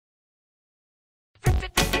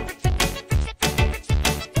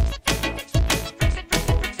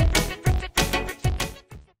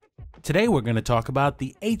Today we're going to talk about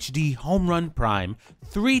the HDHomerun Prime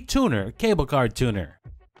 3-tuner cable card tuner.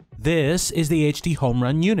 This is the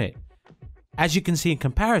HDHomerun unit. As you can see in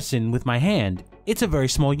comparison with my hand, it's a very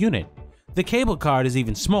small unit. The cable card is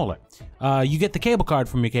even smaller. You get the cable card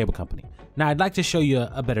from your cable company. Now I'd like to show you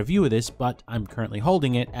a better view of this, but I'm currently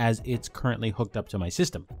holding it as it's currently hooked up to my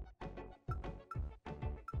system.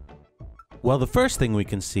 Well, the first thing we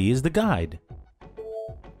can see is the guide.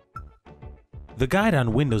 The guide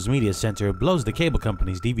on Windows Media Center blows the cable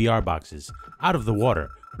company's DVR boxes out of the water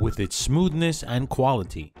with its smoothness and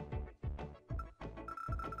quality.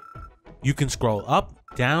 You can scroll up,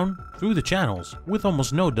 down, through the channels with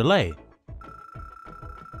almost no delay.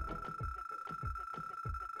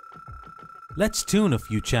 Let's tune a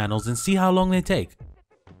few channels and see how long they take.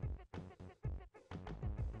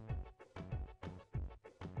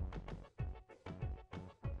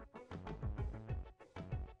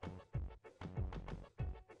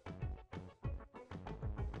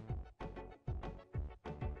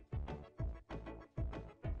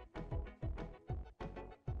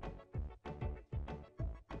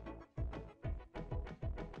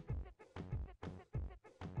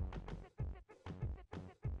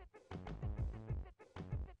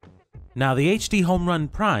 Now the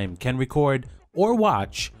HDHomerun Prime can record or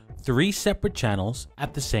watch 3 separate channels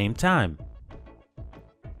at the same time.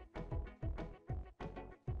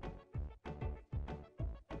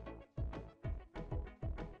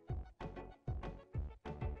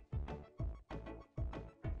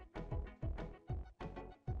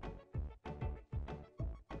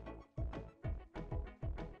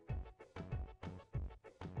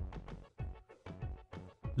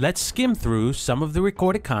 Let's skim through some of the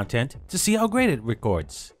recorded content to see how great it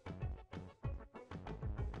records.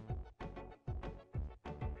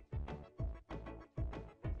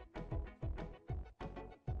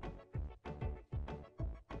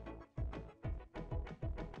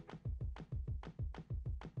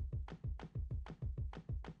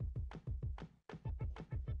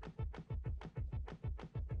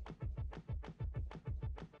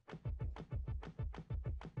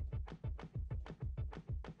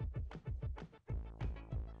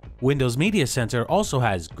 Windows Media Center also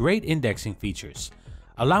has great indexing features,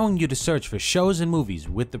 allowing you to search for shows and movies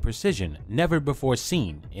with the precision never before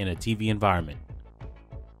seen in a TV environment.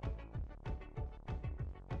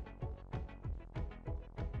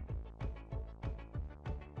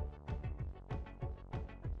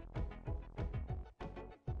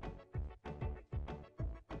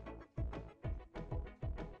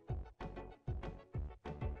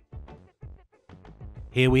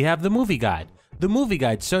 Here we have the movie guide. The movie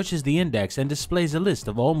guide searches the index and displays a list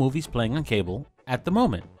of all movies playing on cable at the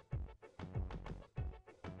moment.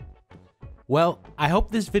 Well, I hope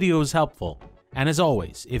this video was helpful, and as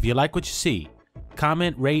always, if you like what you see,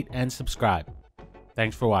 comment, rate, and subscribe.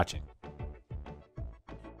 Thanks for watching.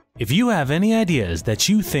 If you have any ideas that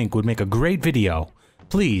you think would make a great video,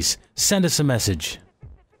 please send us a message.